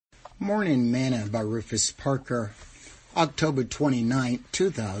Morning Manna by Rufus Parker, October 29,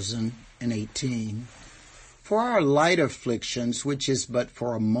 2018. For our light afflictions, which is but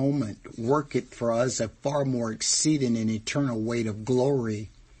for a moment, worketh for us a far more exceeding and eternal weight of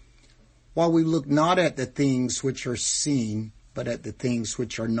glory, while we look not at the things which are seen, but at the things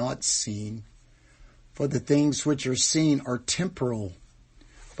which are not seen. For the things which are seen are temporal,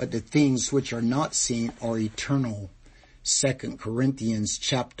 but the things which are not seen are eternal. 2 Corinthians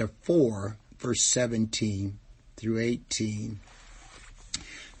chapter 4, verse 17 through 18.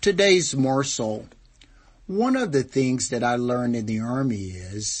 Today's morsel. One of the things that I learned in the Army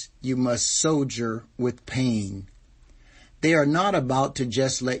is you must soldier with pain. They are not about to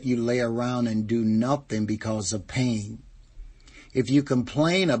just let you lay around and do nothing because of pain. If you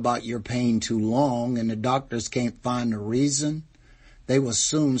complain about your pain too long and the doctors can't find a reason, they will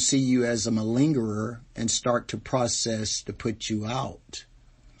soon see you as a malingerer and start to process to put you out.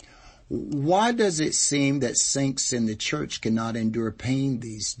 Why does it seem that saints in the church cannot endure pain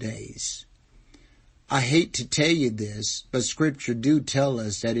these days? I hate to tell you this, but Scripture do tell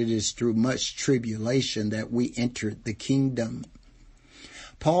us that it is through much tribulation that we entered the kingdom.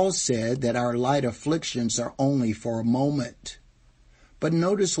 Paul said that our light afflictions are only for a moment. But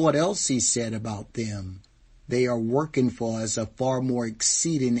notice what else he said about them. They are working for us a far more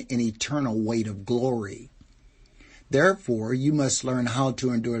exceeding and eternal weight of glory. Therefore, you must learn how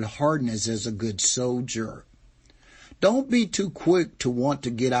to endure hardness as a good soldier. Don't be too quick to want to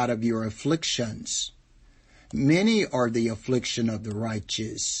get out of your afflictions. Many are the affliction of the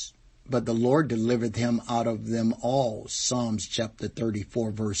righteous, but the Lord delivereth him out of them all. Psalms chapter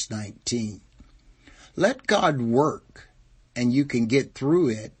 34, verse 19. Let God work, and you can get through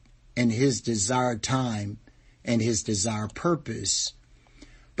it in His desired time and His desired purpose.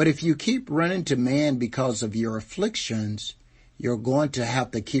 But if you keep running to man because of your afflictions, you're going to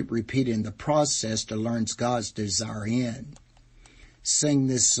have to keep repeating the process to learn God's desire end. Sing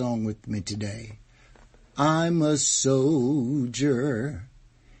this song with me today. I'm a soldier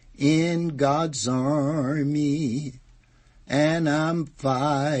in God's army, and I'm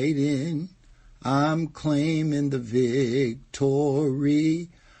fighting. I'm claiming the victory.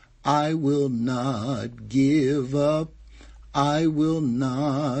 I will not give up. I will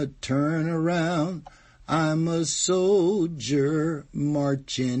not turn around. I'm a soldier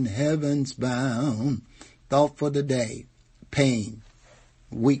marching heaven's bound. Thought for the day. Pain,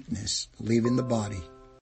 weakness, leaving the body.